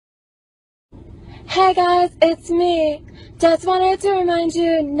Hey guys, it's me. Just wanted to remind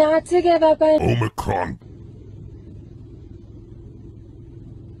you not to give up on Omikron.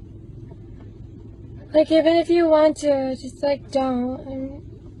 Like, even if you want to, just like don't.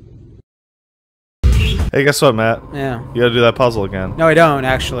 Hey, guess what, Matt? Yeah. You gotta do that puzzle again. No, I don't,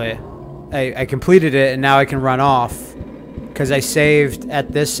 actually. I completed it, and now I can run off. Because I saved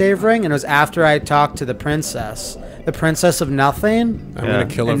at this save ring, and it was after I talked to the princess. The princess of nothing. I'm gonna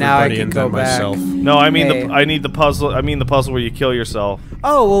kill And now I everybody can and go then back. myself. No, I mean Hey. I need the puzzle. I mean the puzzle where you kill yourself.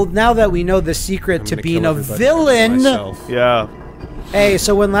 Oh, well, now that we know the secret I'm to gonna being kill a everybody and then villain. myself. Yeah. Hey,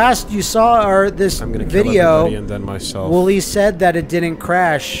 so when last you saw this I'm gonna kill video, everybody and then myself. Wooly said that it didn't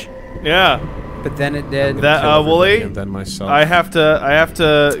crash, Yeah. but then it did. That Kill everybody Wooly, and then myself. I have don't know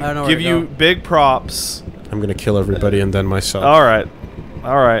to where give to you go. big props. I'm gonna kill everybody and then myself. All right.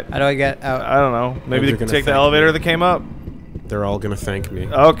 All right. How do I get out? I don't know. Maybe They're they gonna take the thank elevator me. that came up. They're all gonna thank me.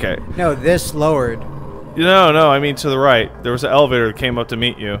 Okay. No, this lowered No, I mean to the right. There was an elevator that came up to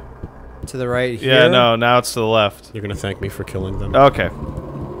meet you. to the right here. Yeah, no, now it's to the left. You're gonna thank me for killing them. Okay.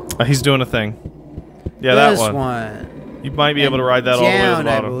 He's doing a thing. Yeah, This that one. one. You might be able to ride that all the way to the Down,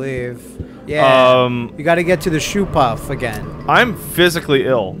 I bottom. believe. Yeah. Um, You got to get to the shoe puff again. I'm physically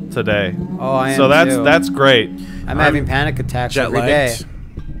ill today. Oh, I am So too. that's great. I'm having panic attacks Jet every day lagged.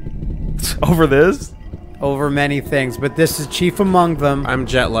 Over this? over many things, but this is chief among them. I'm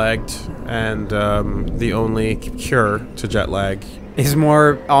jet lagged, and the only cure to jet lag Is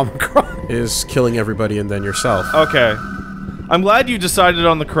more Omicron. is killing everybody and then yourself. Okay. I'm glad you decided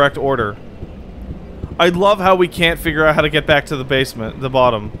on the correct order. I love how we can't figure out how to get back to the basement, the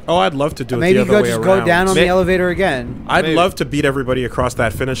bottom. Oh, I'd love to do it Maybe the you other go way just around. go down on May- the elevator again. I'd Maybe. love to beat everybody across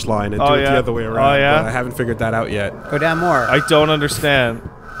that finish line and Oh, do it yeah? the other way Oh, around, yeah? but I haven't figured that out yet. Go down more. I don't understand.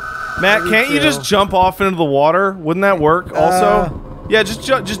 Matt, Me can't you too. just jump off into the water? Wouldn't that work also? Yeah,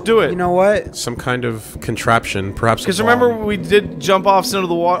 just do it. You know what? Some kind of contraption, perhaps. Because a remember bomb. we did jump off into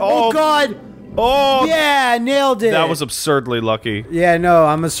the water. Oh, God! Oh! Yeah, nailed it. That was absurdly lucky. Yeah, no,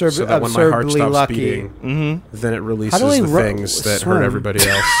 I'm So that when my heart absurdly stops lucky. beating, then it releases How do I the ru- things that swim? hurt everybody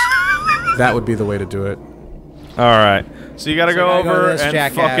else. That would be the way to do it. All right. So you gotta So go I gotta go to over this and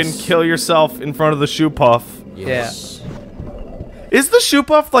jackass. fucking kill yourself in front of the shoe puff. Yes. Is the shoe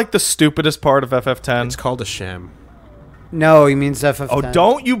puff like the stupidest part of FF10? It's called a sham. No, he means FF10. Oh,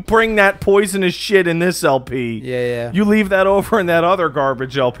 don't you bring that poisonous shit in this LP. Yeah, yeah. You leave that over in that other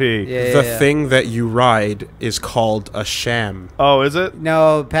garbage LP. Yeah, The yeah. thing that you ride is called a sham. Oh, is it?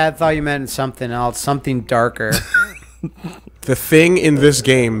 No, Pat thought you meant something else, something darker. The thing in this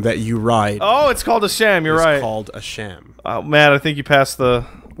game that you ride Oh, it's called a sham. You're is right. called a sham. Matt, I think you passed the...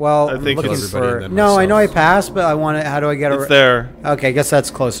 Well, I I'm think looking it's- Everybody for. and then No, I know I myself. passed, but I want to. How do I get It's a? there. Okay, I guess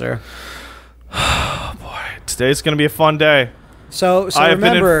that's closer. Today's gonna be a fun day. So I've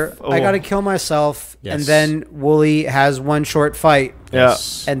been in remember, oh. I got to kill myself, and Yes. then Wooly has one short fight, Yeah.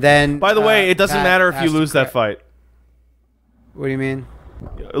 and then. By the way, it doesn't Pat matter if you has to lose that cra- fight. What do you mean?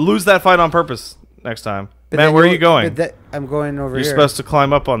 Lose that fight on purpose next time. But Matt, then where are you'll- you going? but that- I'm going over You're here. supposed to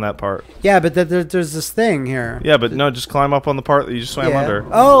climb up on that part. Yeah, but there's this thing here. Yeah, but no, just climb up on the part that you just swam Yeah. under.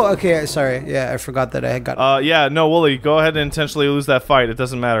 Oh, okay. Sorry. Yeah, I forgot that I had got. Yeah, no, Wooly, go ahead and intentionally lose that fight. It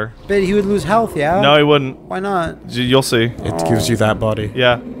doesn't matter. But he would lose health. Yeah. No, he wouldn't. Why not? You'll see. It gives you that body.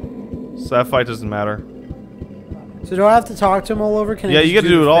 Yeah. So that fight doesn't matter. So do I have to talk to him all over? Can I Yeah, just you gotta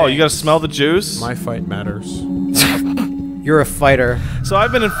do the it all. thing? You gotta smell the juice. My fight matters. You're a fighter. So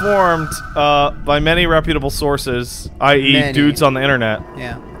I've been informed by many reputable sources, i.e. Many. dudes on the internet,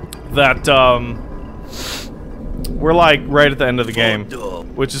 Yeah. that we're like right at the end of the game,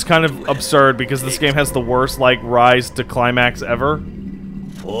 which is kind of absurd because this game has the worst like rise to climax ever.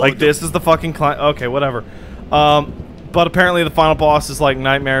 Like this is the fucking okay, whatever. But apparently the final boss is like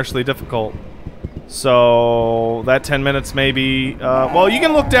nightmarishly difficult. So that 10 minutes maybe. Well, you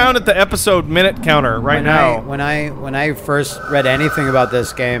can look down at the episode minute counter right now. When I first read anything about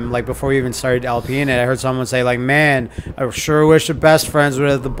this game, like before we even started LPing it, I heard someone say like, "Man, I sure wish the best friends would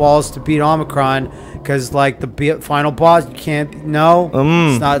have the balls to beat Omicron, because like the final boss, you can't. No,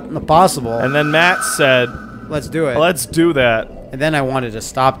 it's not possible. And then Matt said, Let's do it. "Let's do that." And then I wanted to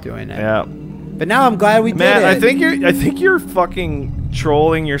stop doing it. Yeah. But now I'm glad we Matt, did it. I think you're fucking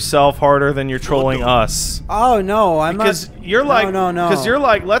trolling yourself harder than you're trolling us. Oh no, I'm Because not. you're like, no. Because you're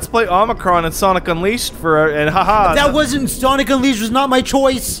like, let's play Omicron and Sonic Unleashed for and haha. That wasn't Sonic Unleashed. Was not my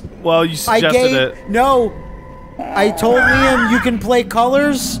choice. well, you I suggested gave it. no. I told Liam you can play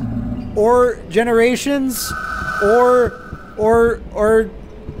Colors, or Generations, or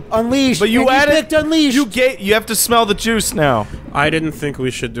Unleashed. But you and added picked Unleashed. You have to smell the juice now. I didn't think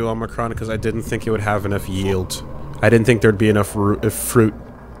we should do Omicron because I didn't think it would have enough yield. I didn't think there'd be enough fruit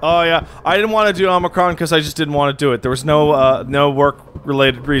Oh yeah, I didn't want to do Omicron because I just didn't want to do it. There was no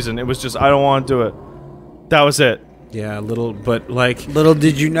work-related reason. It was just I don't want to do it. That was it. Yeah, but like... Little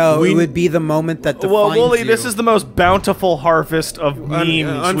did you know it would be the moment that defines Well, Wooly, you. this is the most bountiful harvest of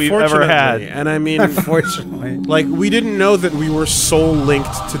memes we've ever had. And I mean... Unfortunately. Like, we didn't know that we were soul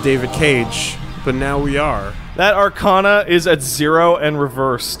linked to David Cage, but now we are. That Arcana is at 0 and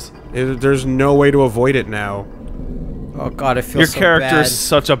reversed. There's no way to avoid it now. Oh god, I feel Your so character bad. is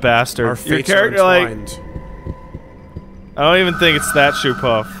such a bastard. Our Your fates are character, like... entwined. I don't even think it's that shoe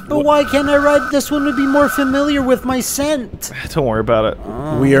puff. But why can't I ride this one to be more familiar with my scent? Don't worry about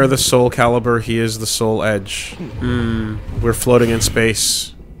it. We are the Soul Calibur, he is the Soul Edge. We're floating in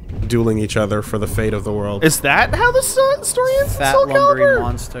space, dueling each other for the fate of the world. Is that how the story ends in Fat Soul lumbering Calibur?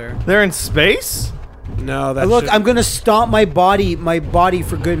 monster. They're in space? No, that's Look, I'm gonna stomp my body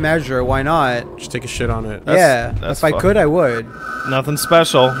for good measure. Why not? just take a shit on it. That's if I fun. could, I would. Nothing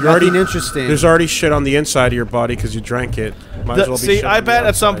special. Nothing interesting. There's already shit on the inside of your body because you drank it. Might as well be See, shit I on the bet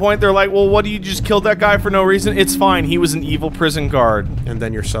at some outside. point they're like, well, what do you just killed that guy for no reason? It's fine. He was an evil prison guard. And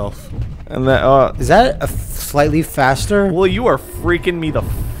then yourself. And that, Is that slightly faster? well, you are freaking me the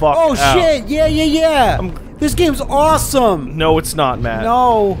fuck Oh out. shit! Yeah. This game's awesome. No, it's not, Matt.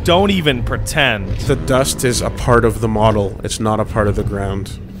 No. Don't even pretend. The dust is a part of the model. It's not a part of the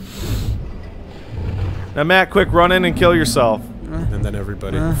ground. Now, Matt, quick, run in and kill yourself. And then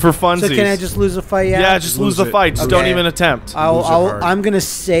everybody. For funsies. So can I just lose a fight? Yeah, just lose the it. fight. Just Okay. don't even attempt. Lose it hard. I'm gonna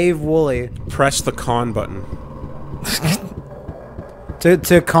save Wooly Press the con button.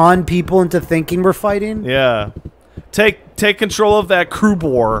 to con people into thinking we're fighting. Yeah. Take control of that crew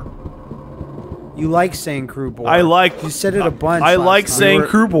bore. You like saying crew board. I like... You said it a bunch. I last like time. saying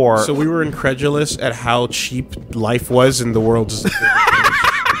crew bore. So we were incredulous at how cheap life was in the world's...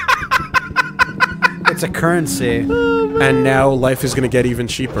 It's a currency. and now life is going to get even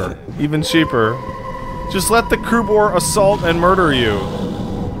cheaper. Even cheaper. Just let the crew bore assault and murder you.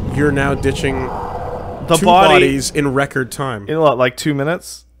 You're now ditching The two body... bodies in record time. In what, like 2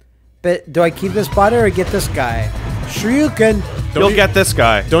 minutes? But do I keep this body or get this guy? Shuriken. You'll get this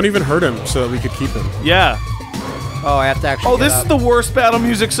guy. Don't even hurt him so that we could keep him. Yeah. Oh, I have to actually. Oh, this is the worst battle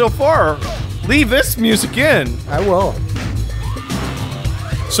music so far. Leave this music in. I will.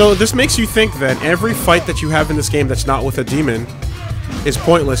 So this makes you think that every fight that you have in this game that's not with a demon is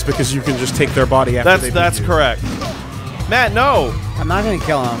pointless because you can just take their body after they beat That's you. correct. Matt, no. I'm not gonna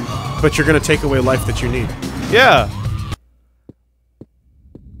kill him. But you're going to take away life that you need. Yeah.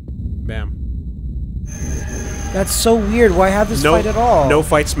 Bam. That's so weird. Why have this fight at all? No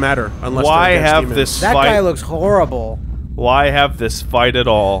fights matter unless Why they're against have demons. this That fight? guy looks horrible. Why have this fight at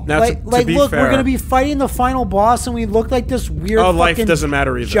all? Now, Like, to be look, fair, we're gonna be fighting the final boss, and we look like this weird. Oh, life fucking doesn't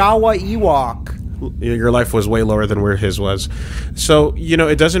matter either. Jawa Ewok. Your life was way lower than where his was. So, you know,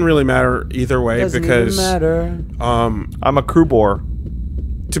 it doesn't really matter either way Doesn't because even matter. I'm a crew bore.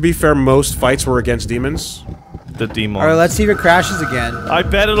 to be fair, most fights were against demons. The demon. All right, let's see if it crashes again. I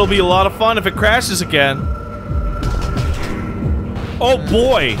bet it'll be a lot of fun if it crashes again. Oh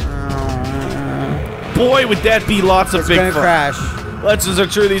boy! Boy, would that be lots of It's big gonna fun. crash. Legends are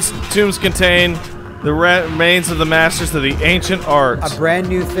true. These tombs contain the remains of the masters of the ancient arts. A brand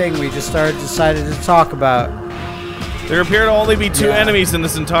new thing we just decided to talk about. There appear to only be 2 Yeah. enemies in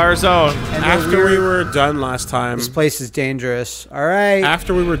this entire zone. And After we were done last time, this place is dangerous. All right.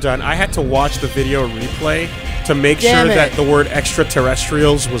 after we were done, I had to watch the video replay to make Damn sure it. that the word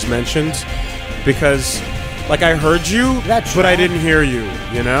extraterrestrials was mentioned because, like, I heard you, That but I tracked. didn't hear you,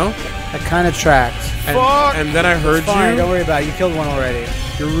 you know? That kind of tracked. Fuck! And then I heard Fine, you. don't worry about it. You killed one already.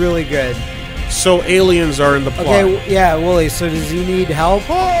 You're really good. So aliens are in the plot. Okay, yeah, Wooly. So does he need help?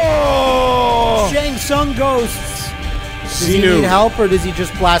 Oh! Shang Tsung ghosts. Does he Xenu. need help, or does he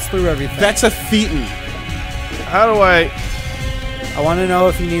just blast through everything? That's a Thetan. How do I I want to know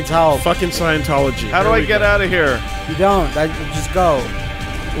if he needs help. Fucking Scientology. How do Here I we get go. out of here? You don't. Just go.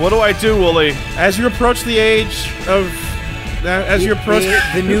 What do I do, Wooly? As you approach the age of... As you approach...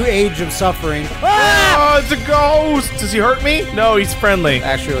 The new age of suffering. Oh, it's a ghost! Does he hurt me? No, he's friendly.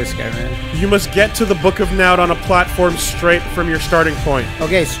 Actually, really scared me. You must get to the Book of Nout on a platform straight from your starting point.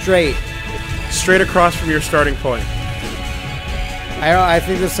 Okay, straight. Straight across from your starting point. I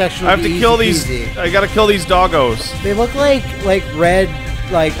think this section. I Will have to be kill easy these. peasy. I gotta kill these doggos. They look like red,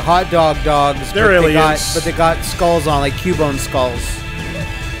 like hot dog dogs. They're aliens. But they got skulls on, like Cubone skulls.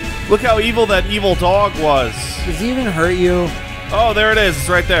 Look how evil that evil dog was. Does he even hurt you? Oh, there it is. It's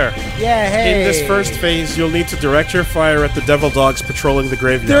right there. Yeah, hey. In this first phase, you'll need to direct your fire at the devil dogs patrolling the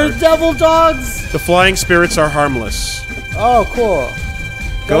They're graveyard. devil dogs. The flying spirits are harmless. Oh, cool.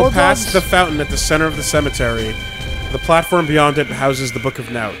 Go Devil past dogs? the fountain at the center of the cemetery, The platform beyond it houses the Book of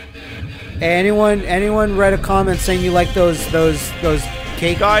Nout. Anyone read a comment saying you like those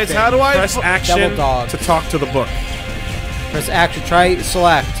cake? Guys, things? how do I Press action Double dog. to talk to the book. Press action. Try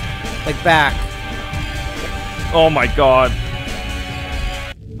select. Like back. Oh my god.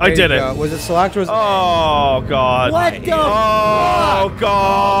 I There did you it. go. Was it select or was it? Oh god. What the Oh fuck?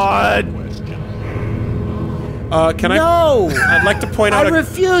 god. Can No! I'd like to point I out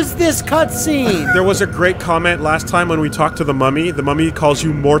refuse this cutscene! there was a great comment last time when we talked to the mummy. The mummy calls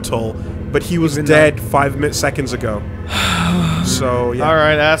you mortal, but he was Even dead 5 seconds ago. So, yeah.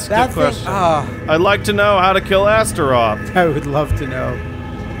 Alright, ask That a thing, question. ah, I'd like to know how to kill Astaroth. I would love to know.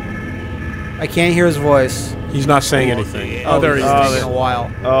 I can't hear his voice. He's not saying anything. Oh, there he he's is. taking a while.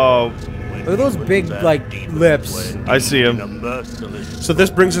 Oh, Look at those big, like, lips. I see him. So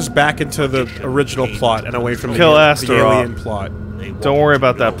this brings us back into the original plot and away from Kill the Astaroth. alien plot. Don't worry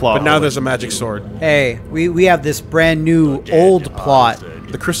about that plot. But now there's a magic sword. Hey, we have this brand new, old plot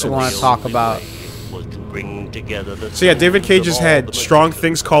The I crystal. want to talk about. So yeah, David Cage's head. Strong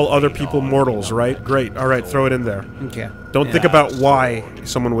things call other people mortals, right? Great. All right, throw it in there. Okay. Don't think about why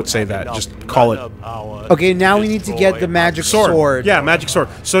someone would say that. Just call it. Okay, now we need to get the magic sword. Yeah, magic sword.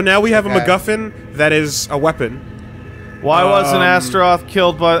 So now we have a Okay. MacGuffin that is a weapon. Why wasn't Astaroth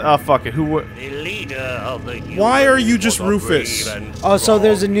killed by... Oh, fuck it. Why are you just Rufus? Oh, so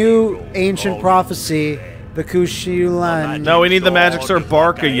there's a new ancient prophecy, the Kushilan. No, we need the magic sword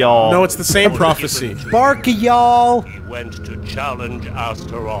Barca, y'all. No, it's the same prophecy. Barca, y'all! He went to challenge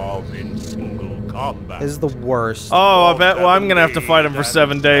Astaroth in single combat. This is the worst. Oh, I bet... Well, I'm gonna have to fight him for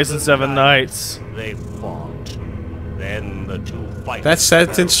 7 days and 7 nights. They fought. Then the two fighters That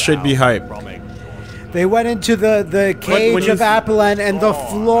sentence should be hype. They went into the cage when you of Apollon and the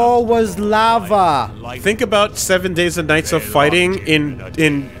floor was lava. Think about 7 days and nights of fighting in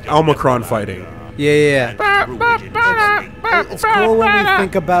Omikron fighting. Yeah. It's cool when we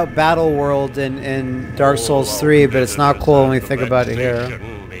think about Battle World in Dark Souls 3, but it's not cool when we think about it here.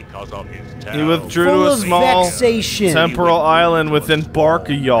 He withdrew Full to a of small vexation. temporal island within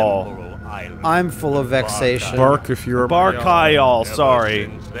Barca, y'all. I'm full of vexation. Bark if you're Barca, y'all.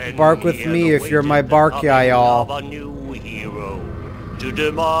 Sorry. Bark with me if you're my Barkia, y'all.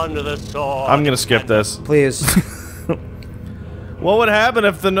 I'm gonna skip this. Please. What would happen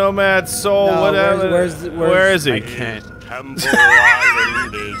if the nomad soul... No, what where's- happened? where's- Where is he? I can't.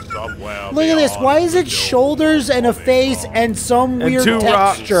 Look at this. Why is it shoulders and a face and some And weird 2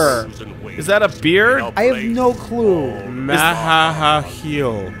 rocks. texture? Is that a beard? I have no clue.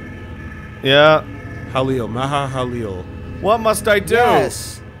 Mahahahil. Yeah. Halil. Mahahalil. What must I do?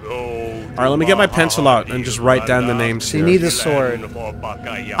 Yes. Alright, let me get my pencil out and just write down the names You here. need a sword.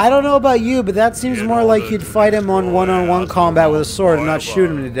 I don't know about you, but that seems more like you'd fight him on one-on-one combat with a sword and not shoot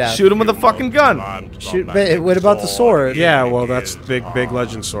him to death. Shoot him with a fucking gun. Shoot, but what about the sword? Yeah, well, that's big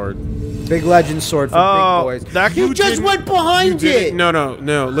legend sword. Big legend sword for Oh, big boys. that You could- just went behind it!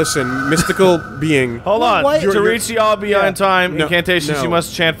 No. Listen, mystical being. Hold on. What? To You're- reach the all beyond time No, incantations, no. you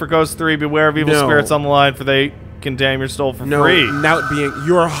must chant for Ghost 3. Beware of evil No. spirits on the line, for they can damn your soul for No, free. Nout being.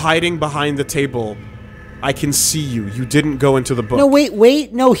 You are hiding behind the table. I can see you. You didn't go into the book. No,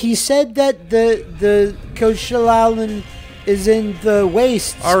 wait. No, he said that the Koshalalan is in the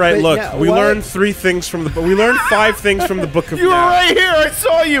waste. All right, but look. now- We what? learned 3 things from the book. We learned 5 things from the book of You were Nout. right here. I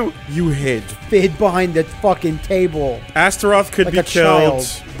saw you. You hid. Hid behind the fucking table. Astaroth could Like be a killed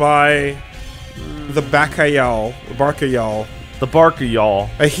child. by the Barkayal. The Barca, y'all.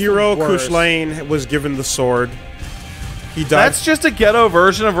 A hero, Worse. Kushlain, was given the sword. He died. That's just a ghetto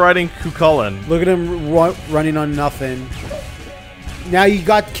version of writing Kukulin. Look at him running on nothing. Now you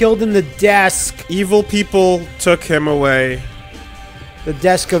got killed in the desk. Evil people took him away. The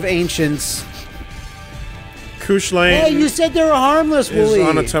desk of ancients. Kushlain Hey, you said they were harmless, is Wooly.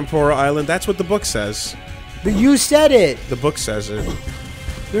 on a temporal island. That's what the book says. But you said it. The book says it.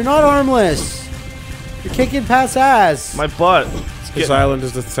 They're not harmless. You're kicking past ass. My butt. His island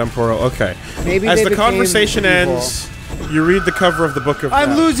is the temporal. Okay. Maybe As they the became conversation evil. ends, you read the cover of the book of I'm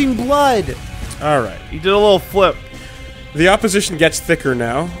Nout. losing blood. All right. You did a little flip. The opposition gets thicker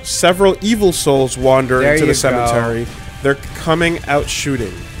now. Several evil souls wander There into you the cemetery. They're coming out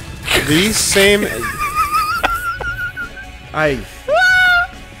shooting. These same.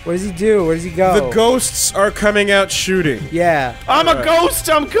 What does he do? Where does he go? The ghosts are coming out shooting. Yeah. I'm a ghost.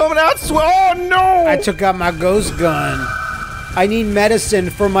 I'm coming out. Oh no! I took out my ghost gun. I need medicine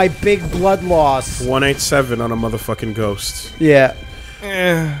for my big blood loss. 187 on a motherfucking ghost. Yeah.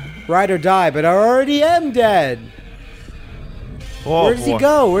 Eh. Ride or die, but I already am dead. Oh, Where does he boy.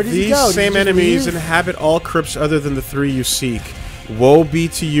 go? Where does he These go? Does he same just enemies leave? inhabit all crypts other than the 3 you seek. Woe be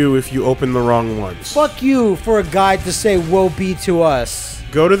to you if you open the wrong ones. Fuck you for a guide to say woe be to us.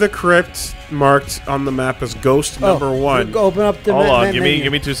 Go to the crypt marked on the map as ghost number 1. Open up the Hold on, menu.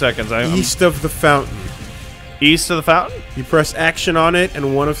 give me 2 seconds. I'm East of the fountain. east of the fountain. You press action on it,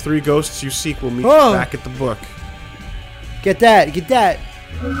 and one of 3 ghosts you seek will meet you Oh. back at the book. Get that. Get that.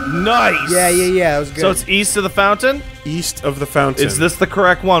 Nice. Yeah. That was good. So it's east of the fountain. East of the fountain. Is this the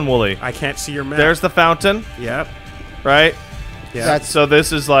correct one, Wooly? I can't see your map. There's the fountain, Yep. right? Yeah. That's So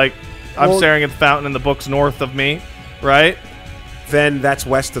this is like I'm Well- staring at the fountain, and the book's north of me, right? Then that's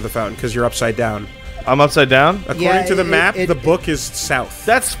west of the fountain because you're upside down. I'm upside down. According Yeah, to the map, it- the book is south.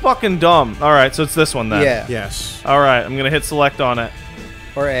 That's fucking dumb. All right, so it's this one then. yeah. Yes. All right, I'm gonna hit select on it.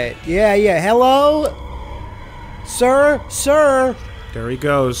 Or A. Yeah. Hello, sir. There he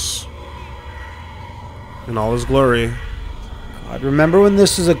goes. In all his glory. God, remember when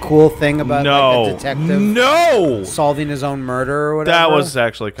this was a cool thing about No, like, a detective no. solving his own murder or whatever? That was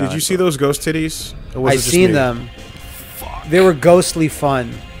actually. Did you see those ghost titties? Or was it I've just seen me? them. They were ghostly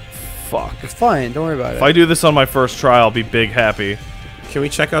fun. Fuck. It's fine. Don't worry about If I do this on my first try, I'll be big happy. Can we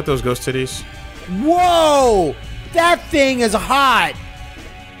check out those ghost titties? Whoa! That thing is hot.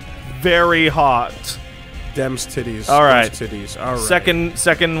 Very hot. Dem's titties. All right. Ghost titties. All right.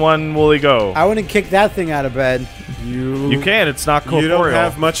 Second one, Wooly, go. I wouldn't kick that thing out of bed. You can. It's not You corporeal. don't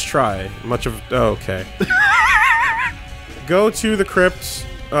have much try. Much of... Oh, okay. Go to the crypt.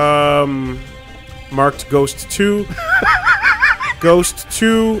 Marked Ghost 2. Ghost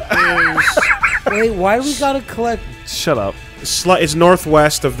 2 is... Wait, why do we gotta collect? Shut up. It's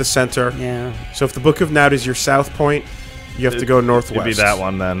northwest of the center. Yeah. So if the Book of Nout is your south point, you have to go northwest. It'd be that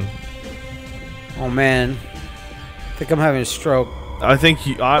one then. Oh man, I think I'm having a stroke. I think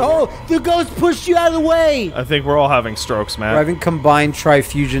you. Oh, the ghost pushed you out of the way. I think we're all having strokes, We're man. having combined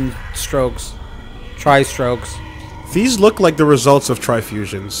trifusion strokes. Tri-strokes. These look like the results of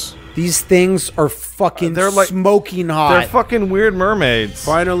trifusions. These things are fucking They're like- smoking hot. They're fucking weird mermaids.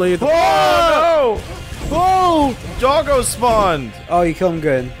 Finally, the Oh no! Oh! Doggo spawned. Oh, you killed him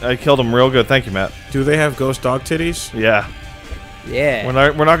good. I killed him real good. Thank you, Matt. do they have ghost dog titties? Yeah. Yeah.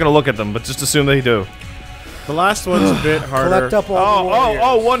 We're not gonna look at them, but just assume they do. The last one's a bit harder. Collect up all the warriors.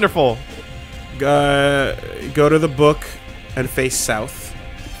 Oh, wonderful. Go to the book and face south.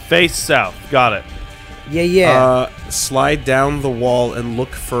 Face south. Got it. Yeah. Slide down the wall and look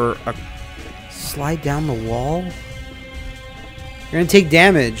for a... Slide down the wall? You're gonna take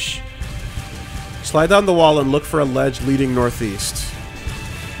damage. Slide down the wall and look for a ledge leading northeast.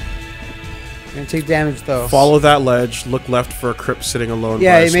 You're gonna take damage though. Follow that ledge. Look left for a crypt sitting alone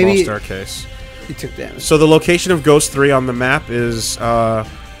Yeah, by a small maybe- staircase. You took damage. So the location of Ghost 3 on the map is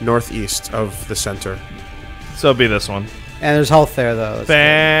northeast of the center. So it'll be this one. And there's health there though. That's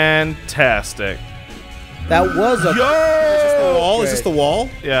Fantastic. good. That was a. The wall? Is this the wall?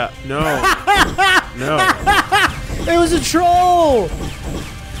 Yeah. No. No. It was a troll.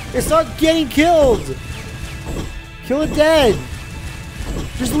 It's not getting killed. Kill it dead.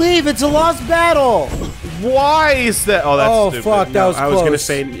 Just leave. It's a lost battle. Why is that? Oh, that's Oh, stupid. fuck, that No, was I was gonna close.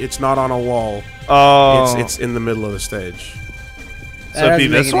 say it's not on a wall. Oh. It's in the middle of the stage. So it'd be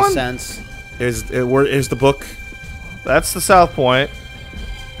doesn't make this any one? sense. Is the book? That's the south point.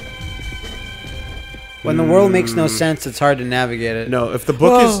 When the world makes no sense, it's hard to navigate it. No, if the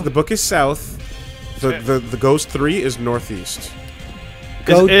book Whoa. the book is south, the Ghost 3 is northeast.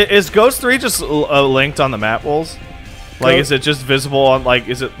 Go- Is Ghost 3 just linked on the map walls? Like, is it just visible on, like,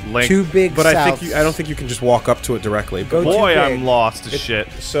 is it linked? Two big But souths. I don't think you can just walk up to it directly. Go But too Boy, big. I'm lost as shit.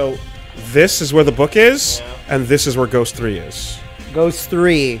 so this is where the book is, and this is where Ghost 3 is. Ghost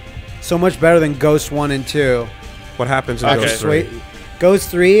 3. So much better than Ghost 1 and 2. What happens in Okay. Ghost 3? Ghost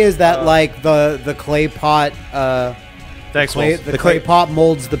 3 is that like the clay pot Thanks, clay, Wolf. the The clay clay- pot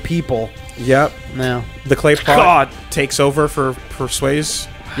molds the people. Yep. No. The clay pot God. takes over for Persuase,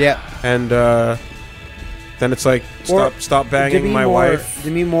 Yeah. and then it's like, Or stop banging my wife.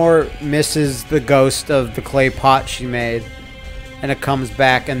 Demi Moore misses the ghost of the clay pot she made, and it comes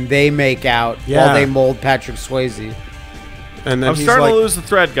back, and they make out Yeah. while they mold Patrick Swayze. And then I'm he's starting like, to lose the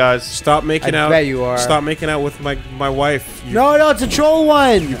thread, guys. stop making I out. bet you are. Stop making out with my wife. You, No, it's a troll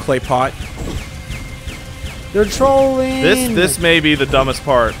one. clay pot. They're trolling. This may be the dumbest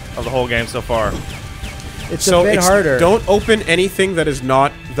part of the whole game so far. It's a bit harder. Don't open anything that is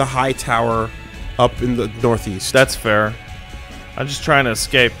not the high tower up in the northeast. That's fair. I'm just trying to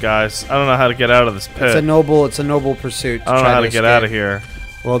escape, guys. I don't know how to get out of this pit. It's a noble pursuit. I don't know how to get out of here.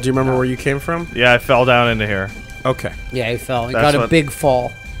 Well, do you remember where you came from? Yeah, I fell down into here. Okay. Yeah, he fell. He That's got a what- big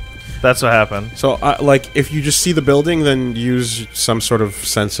fall. That's what happened. So, like, if you just see the building, then use some sort of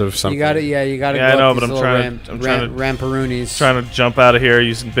sense of something. You got to, yeah, you got to. Yeah, I go know, up but these I'm little trying to ramparoonies. Trying to jump out of here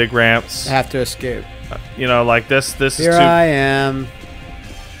using big ramps. Have to escape. You know, like this. This Here is too I am.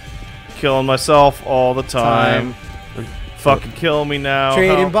 killing myself all the time. Fucking kill me now.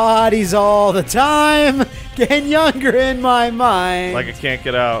 Trading Help. bodies all the time. Getting younger in my mind. Like I can't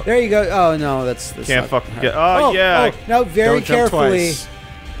get out. There you go. Oh no, that's Can't not fucking her. get. Oh, yeah. Oh, no, very Don't jump carefully. twice.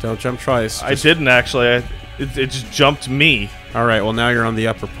 Don't jump twice. I didn't actually. It just jumped me. All right. Well, now you're on the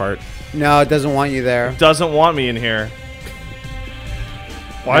upper part. No, it doesn't want you there. It doesn't want me in here.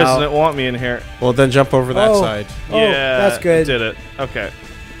 Why No. doesn't it want me in here? Well, then jump over that side. Oh, Yeah, that's good. it did it. Okay.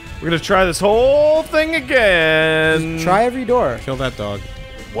 We're gonna try this whole thing again. Try every door. Kill that dog.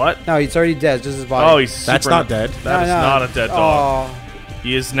 What? No, he's already dead. Just his body. Oh, he's That's super- not dead. That is not a dead dog. Oh,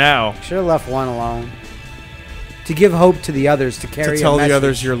 He is now. should have left one alone. To give hope to the others, to carry To tell a the message.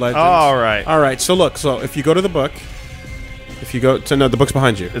 others your legend. All right. All right. So look. So if you go to the book, if you go to no, the book's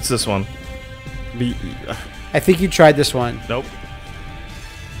behind you. It's this one. Be, I think you tried this one. Nope.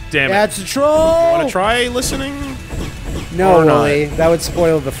 Damn it. That's a troll. Want to try listening? No, or not? Willie. That would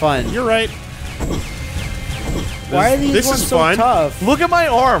spoil the fun. You're right. Why are these this ones is so fun. tough? Look at my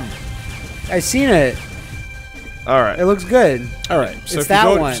arm. I seen it. All right. It looks good. All right. So It's if that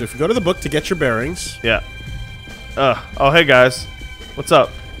you go, one. So if you go to the book to get your bearings, Yeah. Oh, hey guys. What's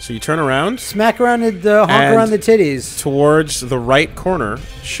up? so you turn around. Smack around the honk And- around the titties. Towards the right corner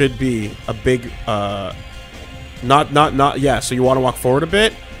should be a big, yeah. So you want to walk forward a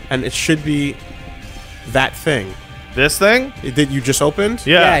bit, and it should be that thing This thing? that you just opened.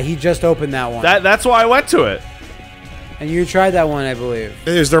 Yeah. He just opened that one. That's why I went to it. And you tried that one, I believe.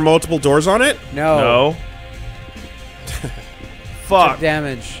 Is there multiple doors on it? No. No. Took Fuck.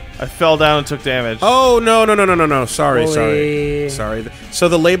 damage. I fell down and took damage. Oh no! Sorry. Holy. So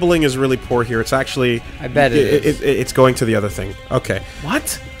the labeling is really poor here. It's actually. I bet it is. It's going to the other thing. Okay.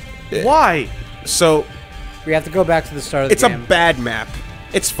 What? Why? So We have to go back to the start of the it's a game. bad map.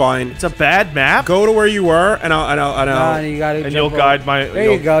 It's fine. It's a bad map? Go to where you were, and I'll. You gotta And jump you'll over. guide my... There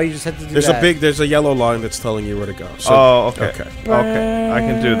you'll- you go. You just have to do There's that. there's a yellow line that's telling you where to go. So, Oh, okay. Okay. Okay. I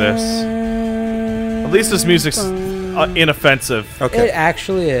can do this. At least this music's inoffensive. Okay. It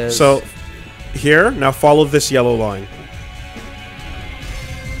actually is. So here, now follow this yellow line.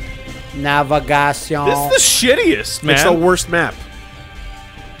 Navigation. This is the shittiest, man. It's the worst map.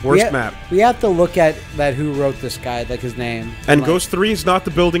 Worst map. We have to look at that. Who wrote this guy? Like his name. And like, Ghost 3 is not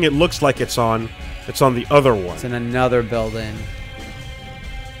the building it looks like it's on. It's on the other one. It's in another building.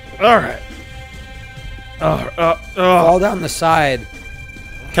 All right. Fall down the side.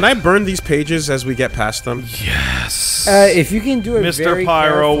 Can I burn these pages as we get past them? Yes. If you can do it, Mr. very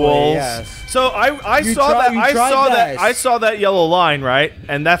Pyro carefully, Wolves. Yes. So I You saw tried- that you I tried saw that this. I saw that yellow line, right?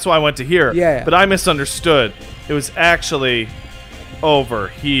 And that's why I went to here. Yeah. But I misunderstood. It was actually over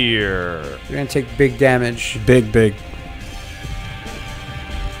here. You're gonna take big damage. Big.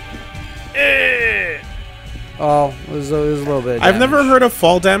 Oh, it was a little bit. Of I've never damage. heard of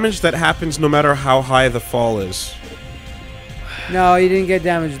fall damage that happens no matter how high the fall is. No, you didn't get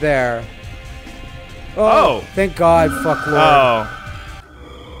damage there. Oh. Thank God, fuck Lord. Oh.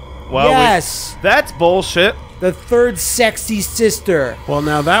 Well, yes, that's bullshit. the third sexy sister. Well,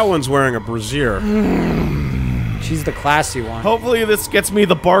 now that one's wearing a brassiere. She's the classy one. Hopefully this gets me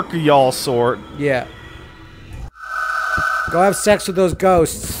the bark of y'all sword. Yeah. Go have sex with those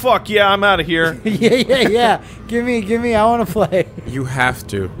ghosts. Fuck yeah, I'm out of here. yeah. Give me. I want to play. You have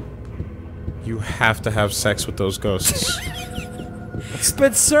to. You have to have sex with those ghosts.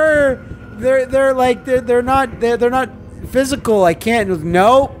 But sir, they're not physical. I can't.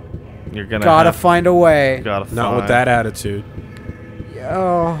 No. You're gonna Gotta have, find a way. gotta find. Not with that attitude.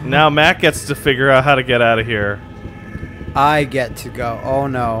 Oh, Now Matt gets to figure out how to get out of here. I get to go. Oh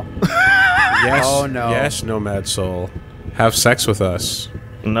no. Yes. Oh, no. Yes, Nomad Soul. Have sex with us.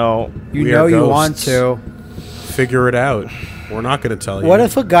 No. You We know are you want ghosts. to. Figure it out. We're not going to tell you. What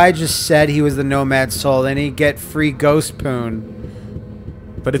if a guy just said he was the Nomad Soul, then he'd get free ghost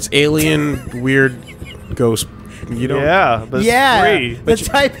poon? But it's alien, weird ghost. You don't. Yeah, but Yeah, it's free. the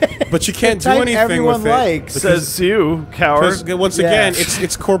type. But you can't the do type anything everyone with it. likes. Says you, coward. Because once Yeah. again,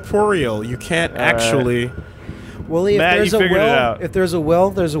 it's corporeal. You can't actually. Willie, if Matt, there's you a figured it will, out. if there's a will,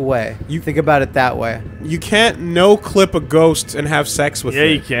 there's a way. You think about it that way. You can't no clip a ghost and have sex with Yeah,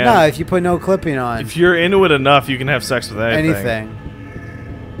 it. you can. No, if you put no clipping on If you're into it enough, you can have sex with anything.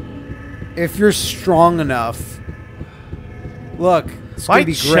 anything. If you're strong enough. Look, it's My gonna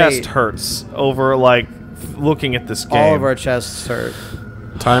be chest great. hurts over like looking at this game. All of our chests hurt.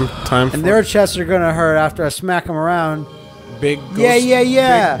 Time And for their chests are gonna hurt after I smack them around. Big ghost,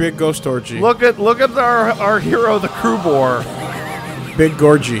 Yeah. Big ghost orgy. Look at our hero, the crew boar. Big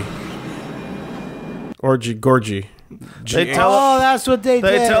gorgy. Gorgy. Oh, that's what they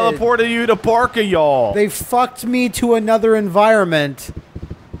They did. teleported you to Barca, y'all. They fucked me to another environment.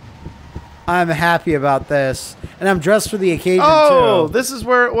 I'm happy about this. And I'm dressed for the occasion, Oh, too. this is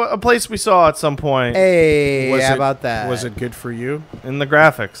where a place we saw at some point Hey, Was how it- about that? Was it good for you? in the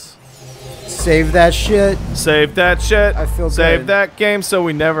graphics. Save that shit. Save that shit. I feel Save good. that game so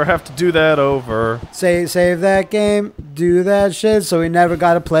we never have to do that over. Save that game. Do that shit so we never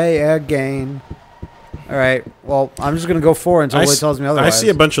got to play again. All right. Well, I'm just going to go forward until it tells me otherwise. I see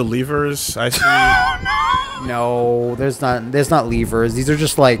a bunch of levers. I see. No, there's not levers. These are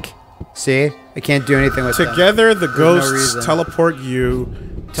just like, see? I can't do anything with them. Together, the no ghosts reason. teleport you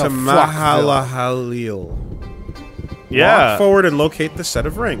to Fuckville. Mahalalil. Yeah. Walk forward and locate the set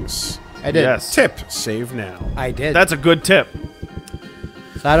of rings. I did. Yes. Tip: save now. I did. That's a good tip.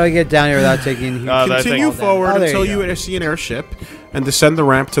 So how do I get down here without taking huge that Continue thing- forward Oh, there until you you see an airship, and descend the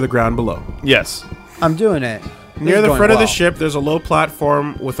ramp to the ground below. Yes. I'm doing it. This Near is the going front of the well. ship, there's a low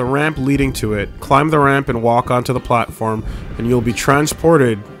platform with a ramp leading to it. Climb the ramp and walk onto the platform, and you'll be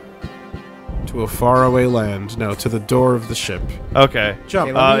transported to a faraway land. No, to the door of the ship. Okay. Jump.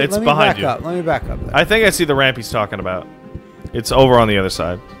 Okay, let me- It's let me behind back you. Up. Let me back up. Then. I think I see the ramp he's talking about. It's over on the other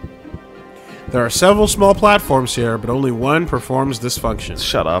side. There are several small platforms here, but only one performs this function.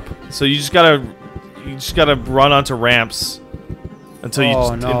 Shut up. So you just gotta run onto ramps until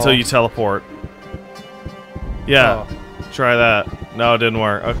Oh, no. until you teleport. Yeah. Oh. Try that. No, it didn't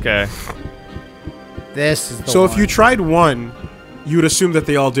work. Okay. This is the So one. if you tried one, you would assume that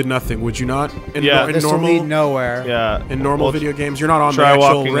they all did nothing, would you not? In, Yeah. in this will normal lead nowhere. Yeah. in normal Well, video games, you're not on the try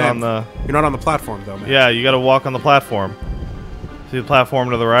actual walking ramp. on the. You're not on the platform though, man. Yeah, you gotta walk on the platform. See the platform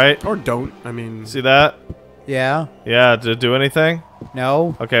to the right? Or don't. I mean, See that? Yeah. Yeah. Did it do anything?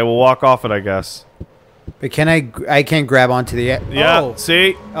 No. Okay, we'll walk off it, I guess. But can I can't grab onto the. Yeah. Oh.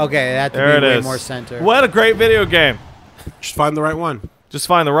 See? Okay, that There to it be way is. more center. What a great video game. just find the right one. Just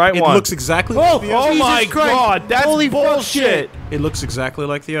find the right It one. looks exactly Oh, like the Oh others. my Jesus Christ. god, that's Holy bullshit. It looks exactly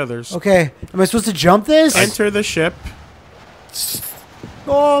like the others. Okay, am I supposed to jump this? Enter the ship.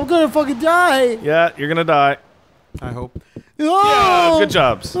 Oh, I'm gonna fucking die. Yeah, you're gonna die. I hope. Oh. Good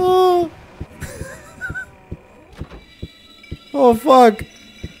jobs. Oh. Oh fuck.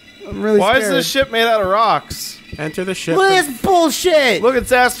 I'm really Why is scared. this ship made out of rocks? Enter the ship. Look at this bullshit. Look,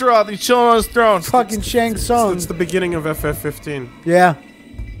 it's Astaroth. He's chilling on his throne. Fucking Shang Tsung. It's the beginning of FF15. Yeah.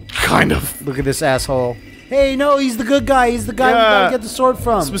 Kind of. Look at this asshole. Hey, no, he's the good guy. He's the guy we Yeah. gotta get the sword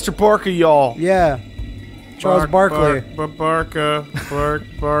from. It's Mr. Barker, y'all. Yeah. Charles Barkley. Barca.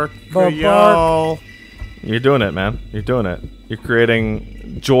 Barca. Bark. Y'all. You're doing it, man. You're doing it. You're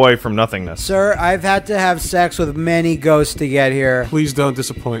creating joy from nothingness. Sir, I've had to have sex with many ghosts to get here. Please don't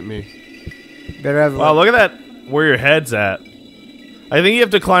disappoint me. Better have. Wow, look at that. Where your head's at. I think you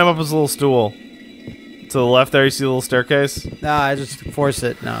have to climb up his little stool. To the left there, you see the little staircase? Nah, I just force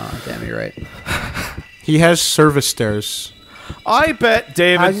it. No, damn, you're right. He has service stairs. I bet How's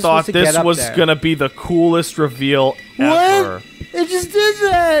David he thought supposed to this get up was there? gonna be the coolest reveal ever. What? It just did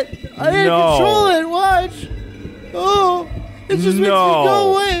that. I didn't No. control it. Watch. Oh, it just makes me No.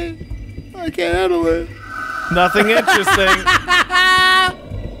 go away. I can't handle it. Nothing interesting.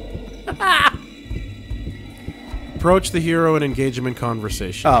 Approach the hero and engage him in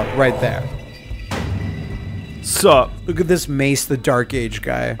conversation. Oh, right there. Sup? Look at this Mace, the Dark Age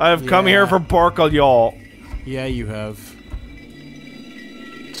guy. I've come here for Barkle, y'all. Yeah, you have.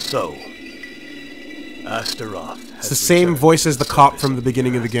 So, Astaroth. It's the same voice as the cop from the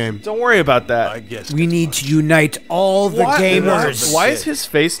beginning of the game. Don't worry about that. I guess We need to unite all the gamers. Why is his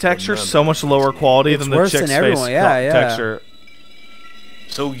face texture so much lower quality It's than the worse chick's than everyone, face yeah, yeah. texture?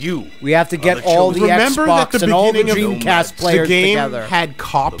 So you. We have to get the all the children. Remember that Xbox the and all the beginning of Dreamcast players the game together. had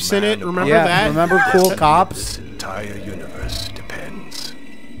cops in it. Remember Yeah, that? remember Cool This Cops? entire universe depends.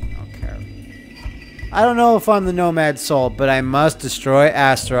 Okay. I don't know if I'm the Nomad Soul, but I must destroy The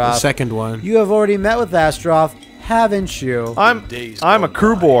Astaroth. second one. You have already met with Astaroth, haven't you? I'm a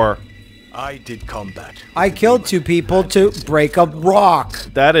crew bore. I did combat. I killed 2 people to break a rock.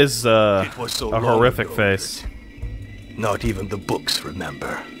 That is It was so a long horrific ago face. that Not even the books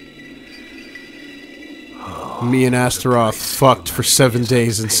remember. Me and Astaroth fucked for 7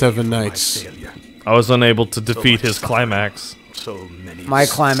 days and 7 nights. Failure. I was unable to defeat his climax. So many. My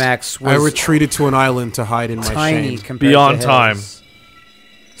climax I was retreated to an island to hide in my tiny shame. compared Beyond to time. his.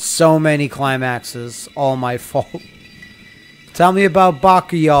 So many climaxes, all my fault. Tell me about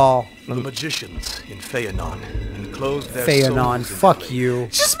Bacchial. The magicians in Feanon Feanon, fuck you.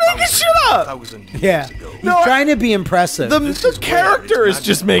 Just making shit up. Yeah. He's No, trying to be impressive. The character is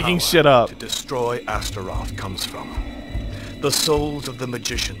just making shit up. To destroy Astaroth comes from. The souls of the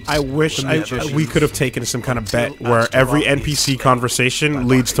magicians. I wish we could have taken some kind of bet where every NPC conversation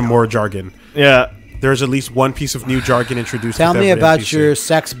leads to more jargon. Yeah. There's at least one piece of new jargon introduced. Tell with me every about NPC. your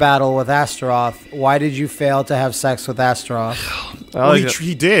sex battle with Astaroth. Why did you fail to have sex with Astaroth? Well,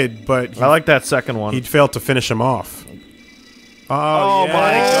 he did, but I like that second one. he'd failed to finish him off. Oh yeah.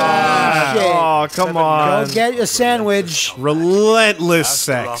 my god! Shit. Oh, come on! Go get a sandwich. Relentless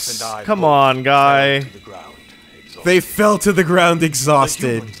Astaroth sex. and I Come both on, guy. fell to the ground, exhausted. They fell to the ground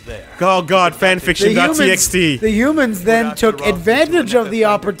exhausted. humans there. Oh god, fanfiction.txt. The humans then took advantage of the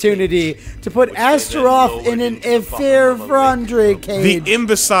opportunity to put Astaroth in an Efirvandre The cage.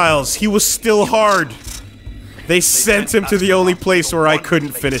 imbeciles, he was still hard. They sent him to the only place where I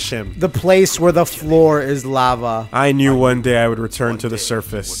couldn't finish him. The place where the floor is lava. I knew one day I would return to the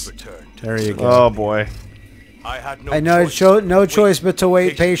surface. There you go. Oh boy! I had no I know choice. no choice but to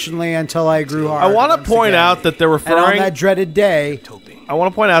wait patiently until I grew hard. I want to once point again. out that they're And on referring. that dreaded day, I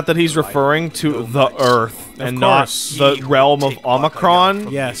want to point out that he's referring to the Earth and not course. the realm of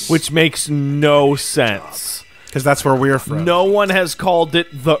Omikron. Yes. Which makes no sense. Because that's where we're from. No one has called it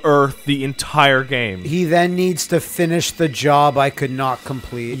the Earth the entire game. he then needs to finish the job I could not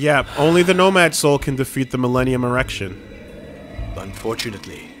complete. Yeah, only the Nomad Soul can defeat the Millennium Erection.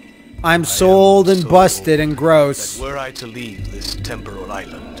 Unfortunately, I'm sold and so busted and that gross. were I to leave this temporal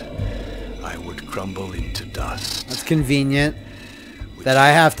island, I would crumble into dust. It's convenient that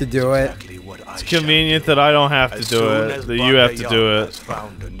I have to do it. Exactly what I It's convenient that I don't have to do it, that you have to do it. Has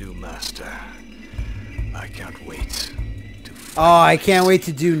found a new master. I can't wait to Oh, I can't wait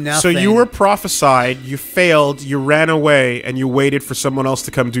to do nothing. So you were prophesied, you failed, you ran away, and you waited for someone else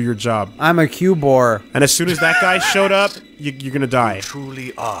to come do your job. I'm a Q-bore. And as soon as that guy showed up, you're gonna die.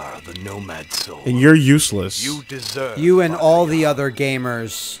 truly are the nomad soul. And you're useless. You deserve You and all Baba the Yaga. other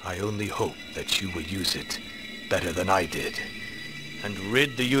gamers. I only hope that you will use it better than I did and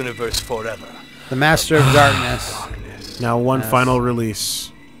rid the universe forever. The Master of Darkness. Now one final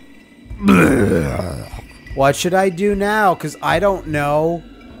release. What should I do now? Because I don't know.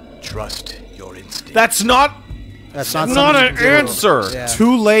 Trust your instinct. That's not That's not, not something an to do. answer. Yeah.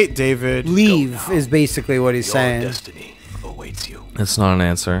 Too late, David. Leave is basically what he's your saying. destiny awaits you. That's not an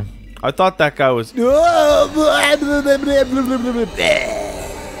answer. I thought that guy was.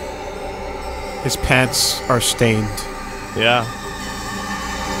 His pants are stained. Yeah.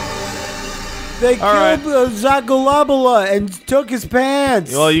 They All right. killed Zagalabala and took his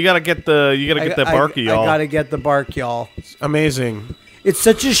pants. Well, you gotta get that barky, y'all. I gotta get the bark, y'all. Amazing. It's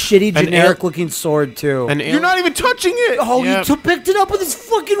such a shitty, An generic-looking sword, too. And You're not even touching it. Oh, Yep. he picked it up with his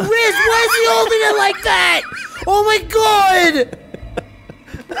fucking wrist. Why is he holding it like that? Oh my god!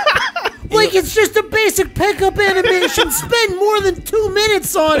 Like it's just a basic pickup animation. Spend more than 2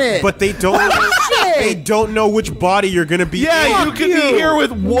 minutes on it. But they don't. Shit. They don't know which body you're gonna be. Yeah, in. you could be here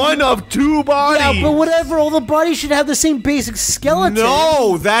with one of two bodies. yeah, but whatever. All the bodies should have the same basic skeleton.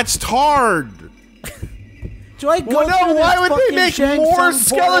 No, that's hard. Do I go Well, no, through why this would they fucking make Shang more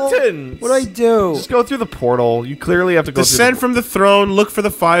Tsung portal? skeletons? What do I do? Just go through the portal. You clearly have to go Descend through from the throne. Look for the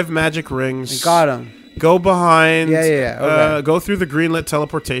 5 magic rings. Got him. Go behind. Yeah, okay. Go through the greenlit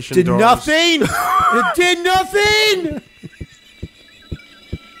teleportation Did doors. nothing. It did nothing.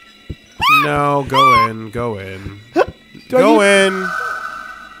 No, go in. Go in. Do I Go need- in.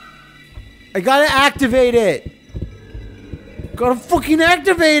 I gotta activate it. Gotta fucking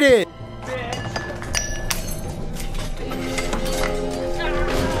activate it.